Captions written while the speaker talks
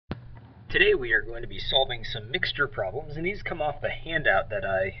Today we are going to be solving some mixture problems, and these come off the handout that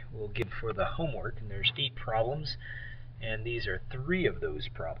I will give for the homework. And there's 8 problems, and these are 3 of those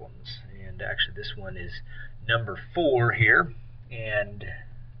problems. And actually this one is number 4 here, and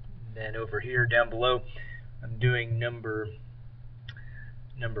then over here down below I'm doing number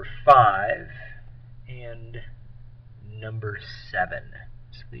 5 and number 7.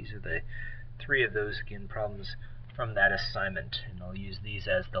 So these are the 3 of those, again, problems from that assignment, and I'll use these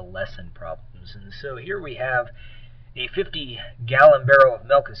as the lesson problems. And so here we have a 50-gallon barrel of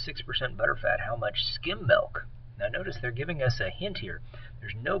milk and 6% butterfat. How much skim milk? Now notice they're giving us a hint here.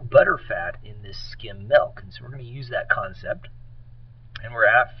 There's no butterfat in this skim milk, and so we're going to use that concept, and we're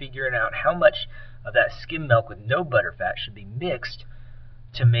figuring out how much of that skim milk with no butterfat should be mixed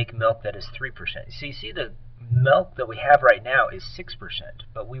to make milk that is 3%. So you see the milk that we have right now is 6%,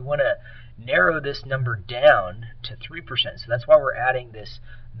 but we want to narrow this number down to 3%. So that's why we're adding this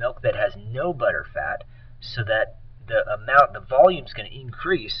milk that has no butterfat, so that the volume is going to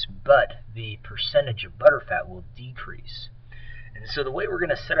increase, but the percentage of butterfat will decrease. And so the way we're going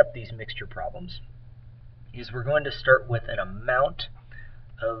to set up these mixture problems is we're going to start with an amount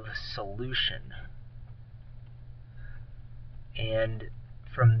of solution. And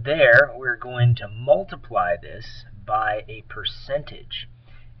from there, we're going to multiply this by a percentage.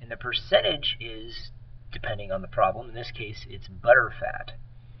 And the percentage is, depending on the problem, in this case it's butterfat.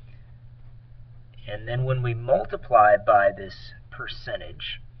 And then when we multiply by this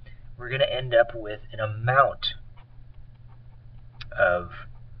percentage, we're going to end up with an amount of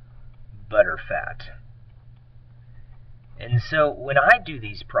butterfat. And so when I do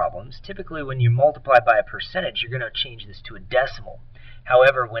these problems, typically when you multiply by a percentage, you're going to change this to a decimal.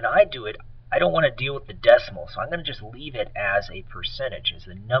 However, when I do it, I don't want to deal with the decimal, so I'm going to just leave it as a percentage, as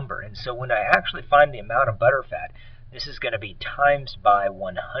a number. And so when I actually find the amount of butterfat, this is going to be times by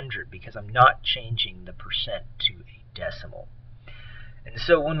 100, because I'm not changing the percent to a decimal. And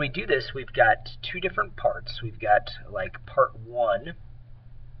so when we do this, we've got 2 different parts. We've got like part 1,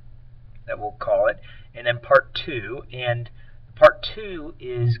 that we'll call it, and then part 2, and part 2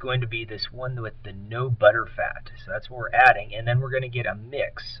 is going to be this one with the no butterfat. So that's what we're adding, and then we're going to get a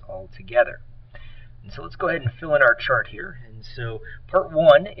mix all together. And so let's go ahead and fill in our chart here. And so part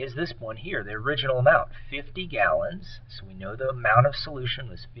 1 is this one here, the original amount, 50 gallons. So we know the amount of solution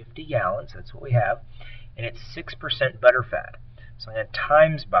was 50 gallons, that's what we have, and it's 6% butterfat. So I'm going to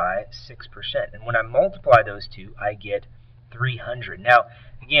times by 6%, and when I multiply those two, I get 300. Now,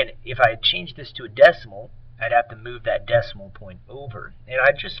 again, if I change this to a decimal, I'd have to move that decimal point over. And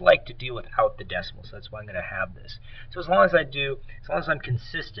I just like to deal without the decimal, so that's why I'm going to have this. So as long as I'm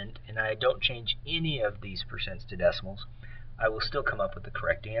consistent and I don't change any of these percents to decimals, I will still come up with the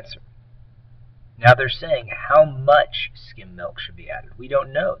correct answer. Now they're saying how much skim milk should be added. We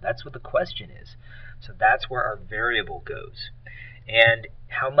don't know. That's what the question is. So that's where our variable goes. And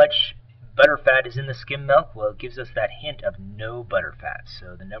how much butterfat is in the skim milk? Well, it gives us that hint of no butterfat.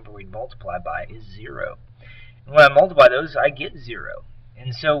 So the number we'd multiply by is 0. And when I multiply those, I get 0.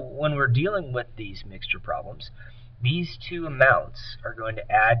 And so when we're dealing with these mixture problems, these 2 amounts are going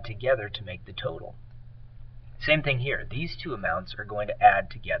to add together to make the total. Same thing here. These 2 amounts are going to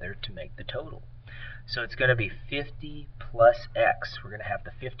add together to make the total. So it's going to be 50 plus x. We're going to have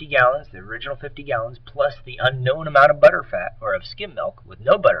the 50 gallons, the original 50 gallons, plus the unknown amount of butterfat, or of skim milk with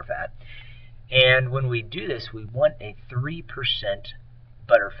no butterfat. And when we do this, we want a 3%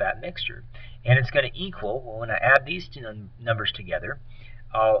 butterfat mixture. And it's going to equal, well, when I add these 2 numbers together,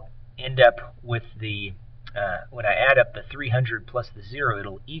 I'll end up with the, when I add up the 300 plus the 0,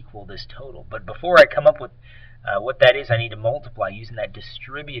 it'll equal this total. But before I come up with what that is, I need to multiply using that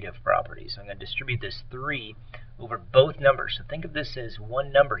distributive property. So I'm going to distribute this 3 over both numbers. So think of this as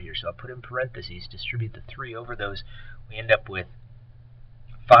one number here. So I'll put in parentheses, distribute the 3 over those. We end up with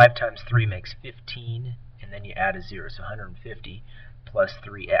 5 times 3 makes 15, and then you add a 0, so 150 plus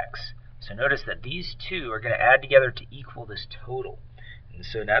 3x. So notice that these 2 are going to add together to equal this total. And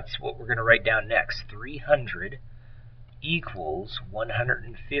so that's what we're going to write down next. 300 equals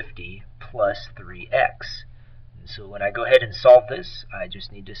 150 plus 3x. And so when I go ahead and solve this, I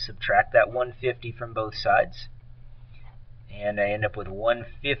just need to subtract that 150 from both sides. And I end up with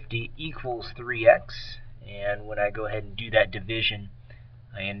 150 equals 3x. And when I go ahead and do that division,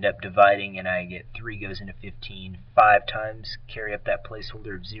 I end up dividing, and I get 3 goes into 15 5 times, carry up that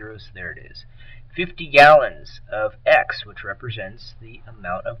placeholder of 0, so there it is. 50 gallons of x, which represents the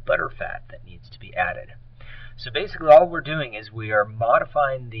amount of butterfat that needs to be added. So basically all we're doing is we are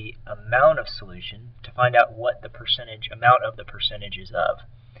modifying the amount of solution to find out what the amount of the percentage is of,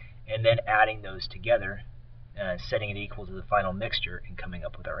 and then adding those together setting it equal to the final mixture, and coming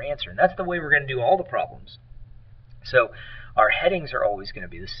up with our answer. And that's the way we're going to do all the problems. So our headings are always going to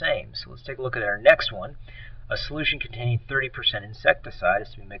be the same. So let's take a look at our next one. A solution containing 30% insecticide is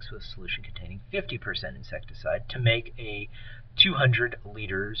to be mixed with a solution containing 50% insecticide to make a 200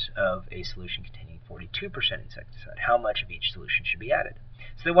 liters of a solution containing 42% insecticide. How much of each solution should be added?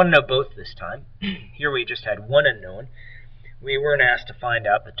 So they want to know both this time. Here we just had one unknown. We weren't asked to find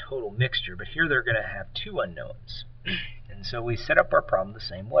out the total mixture, but here they're going to have two unknowns. And so we set up our problem the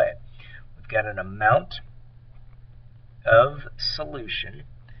same way. We've got an amount of solution,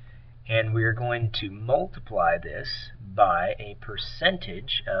 and we're going to multiply this by a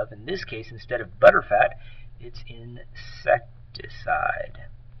percentage of, in this case, instead of butterfat, it's insecticide.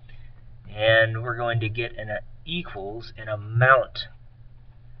 And we're going to get an equals an amount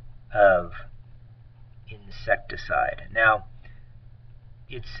of insecticide. Now,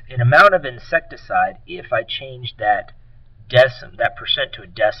 it's an amount of insecticide if I change that percent to a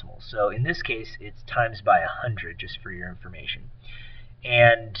decimal. So in this case, it's times by 100, just for your information.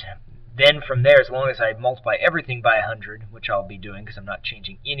 And then from there, as long as I multiply everything by 100, which I'll be doing because I'm not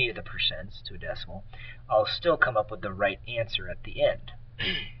changing any of the percents to a decimal, I'll still come up with the right answer at the end.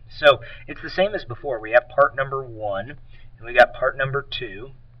 So it's the same as before. We have part number 1, and we got part number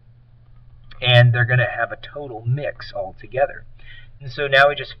 2, and they're going to have a total mix altogether. And so now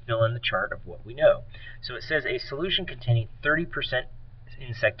we just fill in the chart of what we know. So it says a solution containing 30%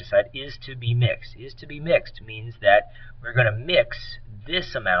 insecticide is to be mixed. Is to be mixed means that we're going to mix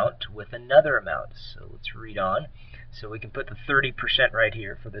this amount with another amount. So let's read on. So we can put the 30% right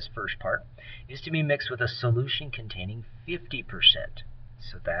here for this first part. Is to be mixed with a solution containing 50%.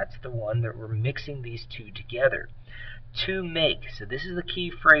 So that's the one that we're mixing these two together. To make, so this is the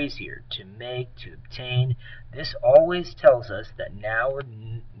key phrase here, to make, to obtain. This always tells us that now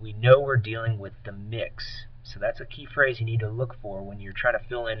we know we're dealing with the mix. So that's a key phrase you need to look for when you're trying to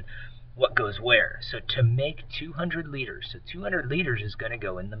fill in what goes where. So to make 200 liters, so 200 liters is going to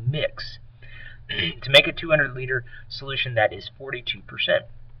go in the mix. To make a 200 liter solution, that is 42%.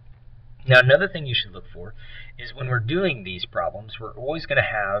 Now, another thing you should look for is when we're doing these problems, we're always going to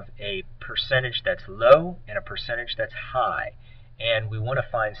have a percentage that's low and a percentage that's high. And we want to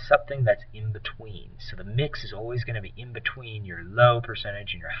find something that's in between. So the mix is always going to be in between your low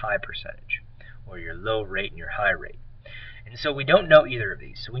percentage and your high percentage, or your low rate and your high rate. And so we don't know either of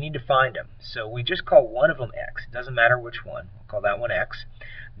these, so we need to find them. So we just call one of them x. It doesn't matter which one. We'll call that one x.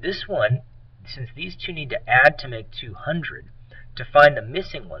 This one, since these two need to add to make 200, to find the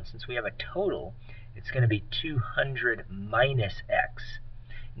missing one, since we have a total, it's going to be 200 minus x.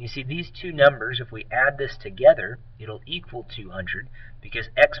 And you see these two numbers, if we add this together, it'll equal 200, because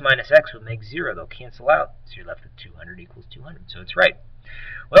x minus x would make 0. They'll cancel out. So you're left with 200 equals 200. So it's right.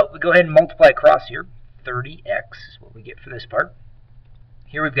 Well, we go ahead and multiply across here. 30x is what we get for this part.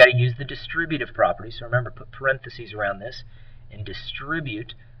 Here we've got to use the distributive property. So remember, put parentheses around this and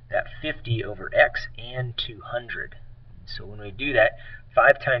distribute that 50 over x and 200. So when we do that,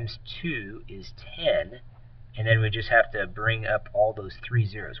 5 times 2 is 10. And then we just have to bring up all those 3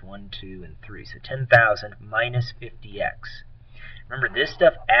 zeros, 1, 2, and 3. So 10,000 minus 50x. Remember, this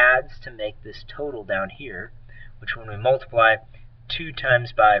stuff adds to make this total down here, which when we multiply 2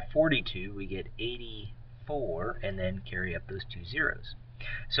 times by 42, we get 84, and then carry up those 2 zeros.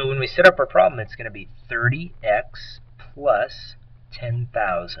 So when we set up our problem, it's going to be 30x plus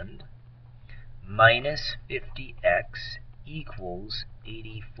 10,000 minus 50x equals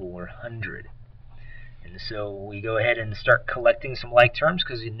 8,400. And so we go ahead and start collecting some like terms,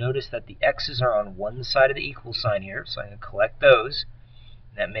 because you notice that the x's are on one side of the equal sign here. So I'm going to collect those.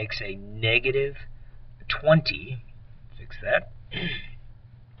 That makes a negative 20. Fix that.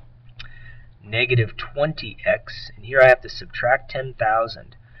 Negative 20x. And here I have to subtract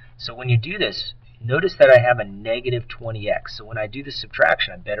 10,000. So when you do this, notice that I have a negative 20x. So when I do the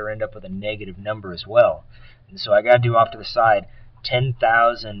subtraction, I better end up with a negative number as well. And so I got to do off to the side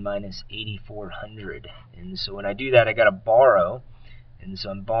 10,000 minus 8,400. And so when I do that, I got to borrow. And so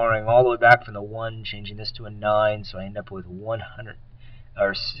I'm borrowing all the way back from the 1, changing this to a 9. So I end up with 100 or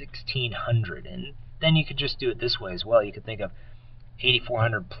 1,600. And then you could just do it this way as well. You could think of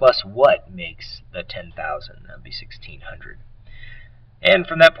 8,400 plus what makes the 10,000. That would be 1,600. And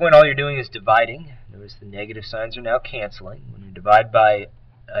from that point, all you're doing is dividing. Notice the negative signs are now canceling. When you divide by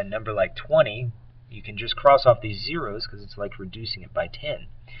a number like 20, you can just cross off these zeros because it's like reducing it by 10.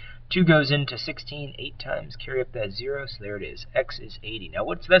 2 goes into 16 8 times. Carry up that 0, so there it is. X is 80. Now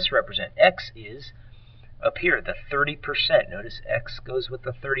what's this represent? X is up here, the 30%. Notice X goes with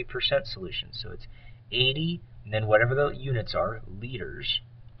the 30% solution. So it's 80, and then whatever the units are, liters.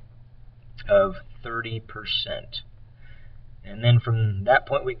 of 30%. And then from that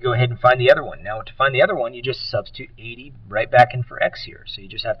point, we can go ahead and find the other one. Now, to find the other one, you just substitute 80 right back in for x here. So you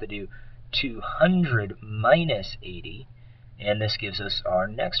just have to do 200 minus 80, and this gives us our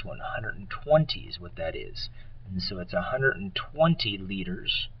next one. 120 is what that is. And so it's 120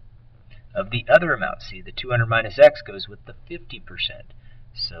 liters of the other amount. See, the 200 minus x goes with the 50%.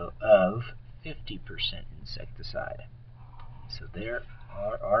 So of 50% insecticide. So there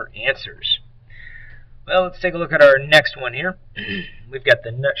are our answers. Well, let's take a look at our next one here. We've got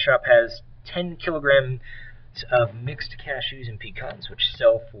the nut shop has 10 kilograms of mixed cashews and pecans, which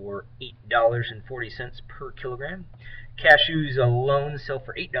sell for $8.40 per kilogram. Cashews alone sell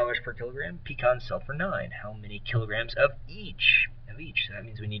for $8 per kilogram. Pecans sell for $9. How many kilograms of each? So that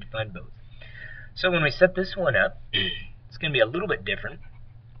means we need to find both. So when we set this one up, it's going to be a little bit different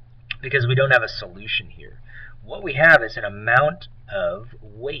because we don't have a solution here. What we have is an amount of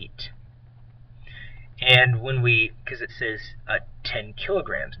weight. And when because it says 10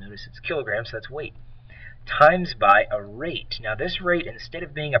 kilograms, notice it's kilograms, so that's weight, times by a rate. Now this rate, instead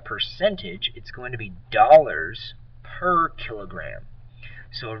of being a percentage, it's going to be dollars per kilogram.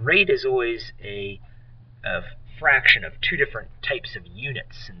 So a rate is always a fraction of two different types of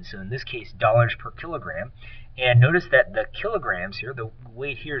units. And so in this case, dollars per kilogram. And notice that the kilograms here, the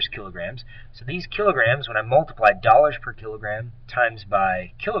weight here is kilograms. So these kilograms, when I multiply dollars per kilogram times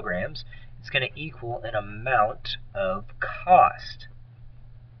by kilograms, it's going to equal an amount of cost.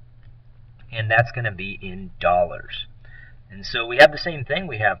 And that's going to be in dollars. And so we have the same thing.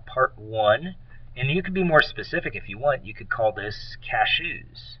 We have part 1. And you could be more specific if you want. You could call this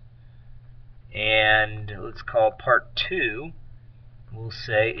cashews. And let's call part 2, we'll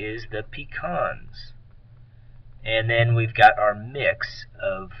say, is the pecans. And then we've got our mix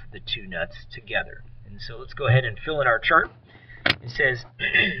of the two nuts together. And so let's go ahead and fill in our chart. It says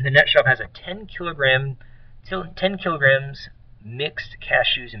the nut shop has a 10 kilograms mixed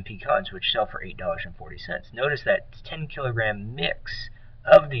cashews and pecans, which sell for $8.40. Notice that 10 kilogram mix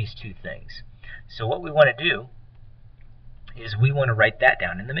of these two things. So what we want to do is we want to write that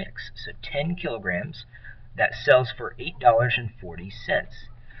down in the mix. So 10 kilograms, that sells for $8.40.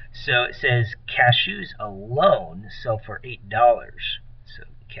 So it says cashews alone sell for $8. So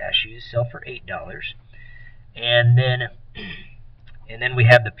cashews sell for $8. And then we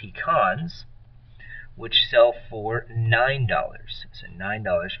have the pecans, which sell for $9. So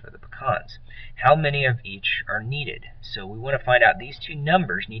 $9 for the pecans. How many of each are needed? So we want to find out these two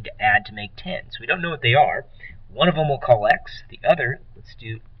numbers need to add to make 10. So we don't know what they are. One of them we'll call x. The other, let's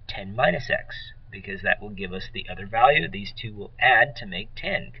do 10 minus x, because that will give us the other value. These two will add to make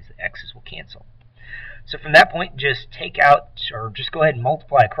 10, because the x's will cancel. So from that point, just take out, or just go ahead and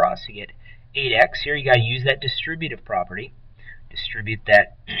multiply across. You get 8x. Here you got to use that distributive property. Distribute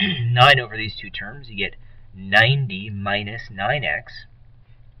that 9 over these two terms. You get 90 minus 9x.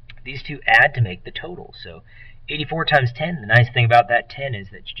 These two add to make the total. So 84 times 10, the nice thing about that 10 is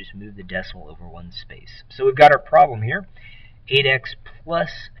that you just move the decimal over one space. So we've got our problem here. 8x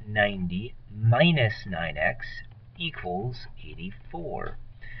plus 90 minus 9x equals 84.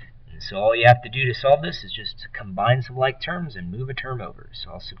 And so all you have to do to solve this is just combine some like terms and move a term over.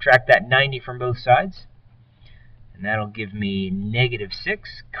 So I'll subtract that 90 from both sides. And that'll give me negative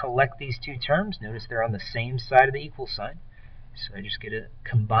 6. Collect these two terms. Notice they're on the same side of the equal sign. So I just get to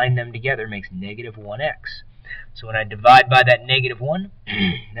combine them together, makes negative 1x. So when I divide by that negative 1,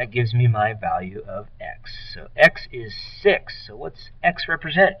 that gives me my value of x. So x is 6. So what's x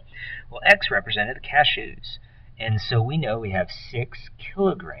represent? Well, x represented the cashews. And so we know we have 6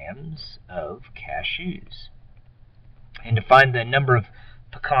 kilograms of cashews. And to find the number of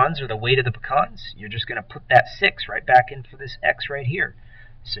pecans, or the weight of the pecans, you're just going to put that 6 right back in for this x right here.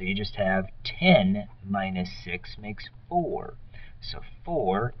 So you just have 10 minus 6 makes 4. So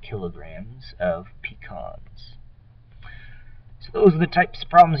 4 kilograms of pecans. So those are the types of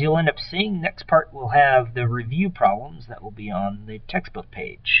problems you'll end up seeing. Next part we'll have the review problems that will be on the textbook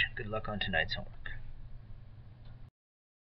page. Good luck on tonight's homework.